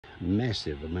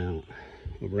massive amount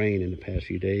of rain in the past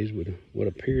few days with what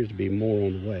appears to be more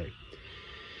on the way.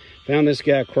 Found this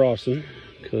guy crossing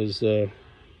because,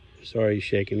 sorry he's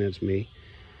shaking, that's me.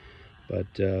 But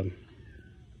we're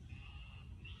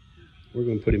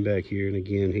going to put him back here, and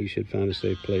again, he should find a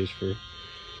safe place for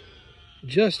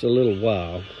just a little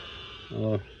while.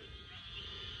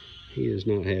 He is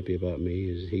not happy about me,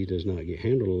 as he does not get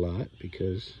handled a lot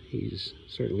because he's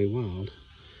certainly wild,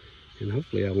 and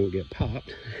hopefully I won't get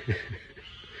popped.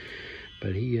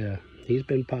 But he's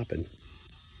been popping.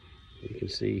 You can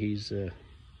see he's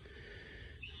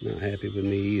not happy with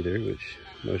me either, which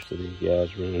most of these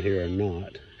guys around here are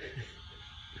not.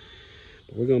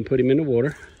 But we're going to put him in the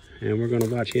water, and we're going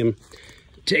to watch him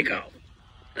take off.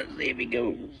 Let's see if he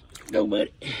goes. Go,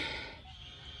 buddy.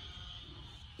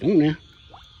 Come on now.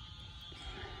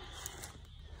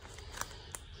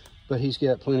 But he's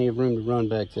got plenty of room to run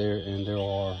back there, and there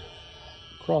are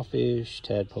crawfish,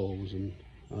 tadpoles, and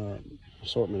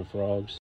assortment of frogs.